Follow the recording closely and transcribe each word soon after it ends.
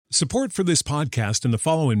Support for this podcast and the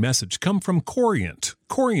following message come from Corient.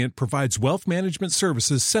 Corient provides wealth management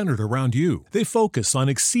services centered around you. They focus on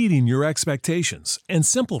exceeding your expectations and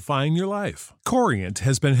simplifying your life. Corient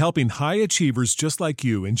has been helping high achievers just like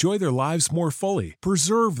you enjoy their lives more fully,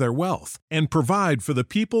 preserve their wealth, and provide for the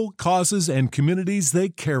people, causes, and communities they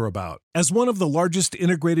care about. As one of the largest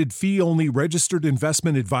integrated fee-only registered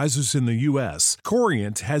investment advisors in the U.S.,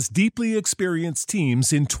 Corient has deeply experienced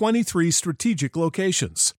teams in 23 strategic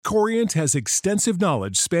locations. Corient has extensive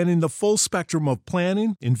knowledge spanning the full spectrum of planning,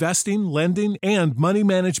 investing, lending, and money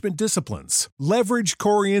management disciplines. Leverage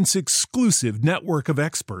Corient's exclusive network of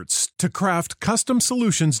experts to craft custom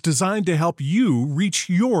solutions designed to help you reach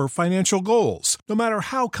your financial goals, no matter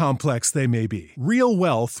how complex they may be. Real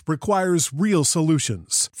wealth requires real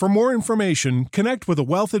solutions. For more information, connect with a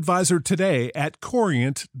wealth advisor today at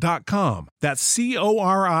Corient.com. That's Corient.com.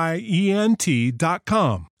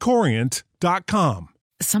 Corient.com.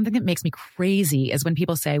 Something that makes me crazy is when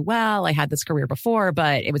people say, well, I had this career before,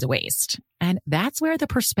 but it was a waste. And that's where the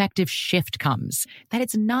perspective shift comes, that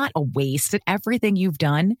it's not a waste, that everything you've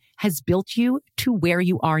done has built you to where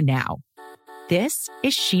you are now. This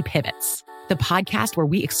is She Pivots, the podcast where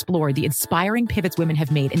we explore the inspiring pivots women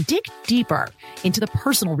have made and dig deeper into the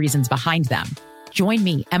personal reasons behind them. Join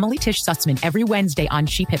me, Emily Tish Sussman, every Wednesday on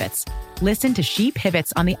She Pivots. Listen to She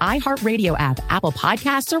Pivots on the iHeartRadio app, Apple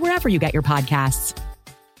Podcasts, or wherever you get your podcasts.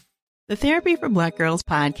 The Therapy for Black Girls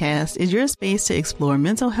podcast is your space to explore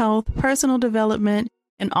mental health, personal development,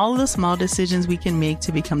 and all of the small decisions we can make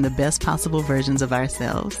to become the best possible versions of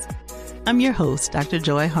ourselves. I'm your host, Dr.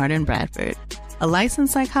 Joy Harden Bradford, a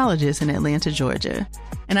licensed psychologist in Atlanta, Georgia,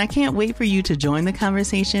 and I can't wait for you to join the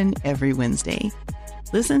conversation every Wednesday.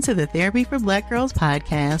 Listen to the Therapy for Black Girls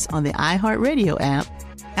podcast on the iHeartRadio app,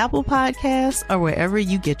 Apple Podcasts, or wherever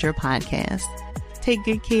you get your podcasts. Take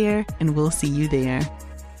good care, and we'll see you there.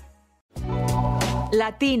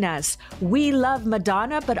 Latinas, we love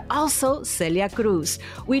Madonna, but also Celia Cruz.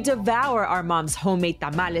 We devour our mom's homemade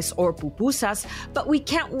tamales or pupusas, but we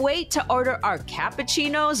can't wait to order our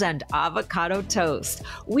cappuccinos and avocado toast.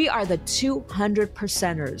 We are the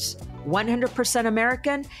 200%ers, 100%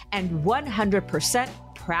 American and 100%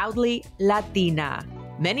 proudly Latina.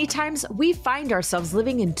 Many times, we find ourselves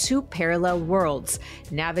living in two parallel worlds,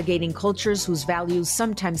 navigating cultures whose values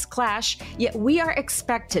sometimes clash, yet we are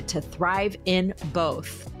expected to thrive in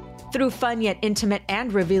both. Through fun yet intimate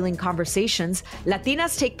and revealing conversations,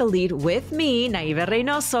 Latinas Take the Lead with me, Naive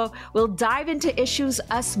Reynoso, will dive into issues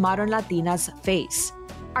us modern Latinas face.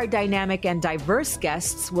 Our dynamic and diverse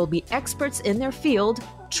guests will be experts in their field,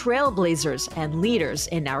 trailblazers and leaders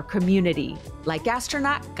in our community, like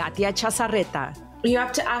astronaut Katia Chazarreta. You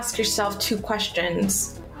have to ask yourself two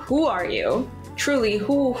questions. Who are you? Truly,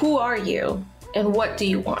 who are you? And what do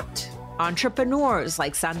you want? Entrepreneurs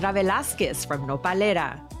like Sandra Velasquez from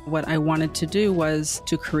Nopalera. What I wanted to do was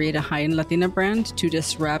to create a high-end Latina brand to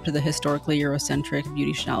disrupt the historically Eurocentric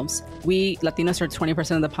beauty shelves. We Latinos are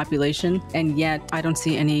 20% of the population, and yet I don't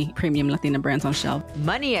see any premium Latina brands on shelf.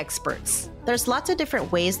 Money experts. There's lots of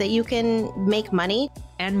different ways that you can make money.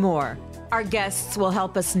 And more. Our guests will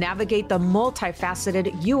help us navigate the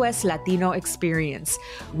multifaceted U.S. Latino experience.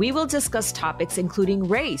 We will discuss topics including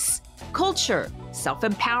race, culture,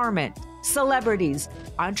 self-empowerment, celebrities,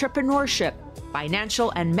 entrepreneurship,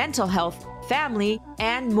 financial and mental health, family,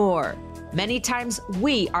 and more. Many times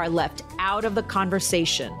we are left out of the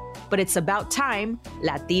conversation, but it's about time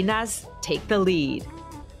Latinas take the lead.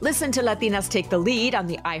 Listen to Latinas Take the Lead on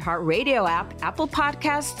the iHeartRadio app, Apple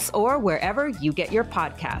Podcasts, or wherever you get your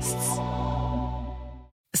podcasts.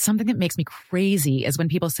 Something that makes me crazy is when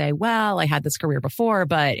people say, well, I had this career before,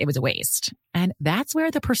 but it was a waste. And that's where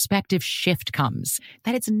the perspective shift comes,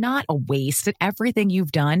 that it's not a waste, that everything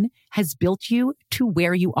you've done has built you to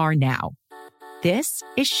where you are now. This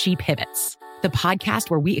is She Pivots, the podcast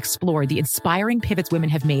where we explore the inspiring pivots women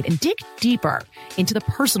have made and dig deeper into the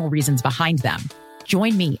personal reasons behind them.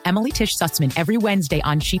 Join me, Emily Tish Sussman, every Wednesday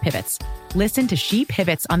on She Pivots. Listen to She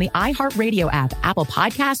Pivots on the iHeartRadio app, Apple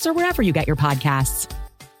Podcasts, or wherever you get your podcasts.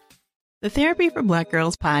 The Therapy for Black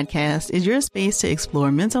Girls podcast is your space to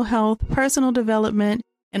explore mental health, personal development,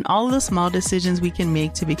 and all of the small decisions we can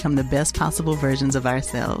make to become the best possible versions of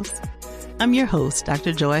ourselves. I'm your host,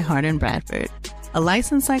 Dr. Joy Harden Bradford, a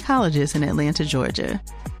licensed psychologist in Atlanta, Georgia,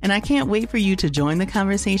 and I can't wait for you to join the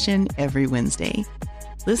conversation every Wednesday.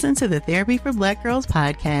 Listen to the Therapy for Black Girls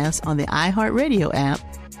podcast on the iHeartRadio app,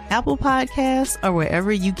 Apple Podcasts, or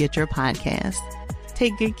wherever you get your podcasts.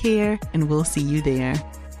 Take good care, and we'll see you there.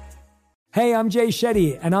 Hey, I'm Jay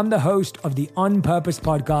Shetty, and I'm the host of the On Purpose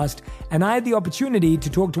podcast, and I had the opportunity to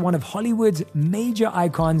talk to one of Hollywood's major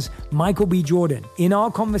icons, Michael B. Jordan. In our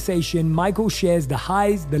conversation, Michael shares the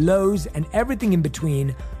highs, the lows, and everything in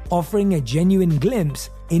between, offering a genuine glimpse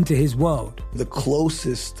into his world. The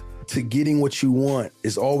closest to getting what you want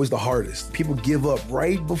is always the hardest. People give up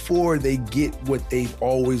right before they get what they've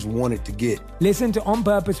always wanted to get. Listen to On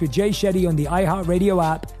Purpose with Jay Shetty on the iHeartRadio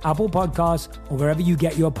app, Apple Podcasts, or wherever you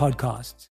get your podcasts.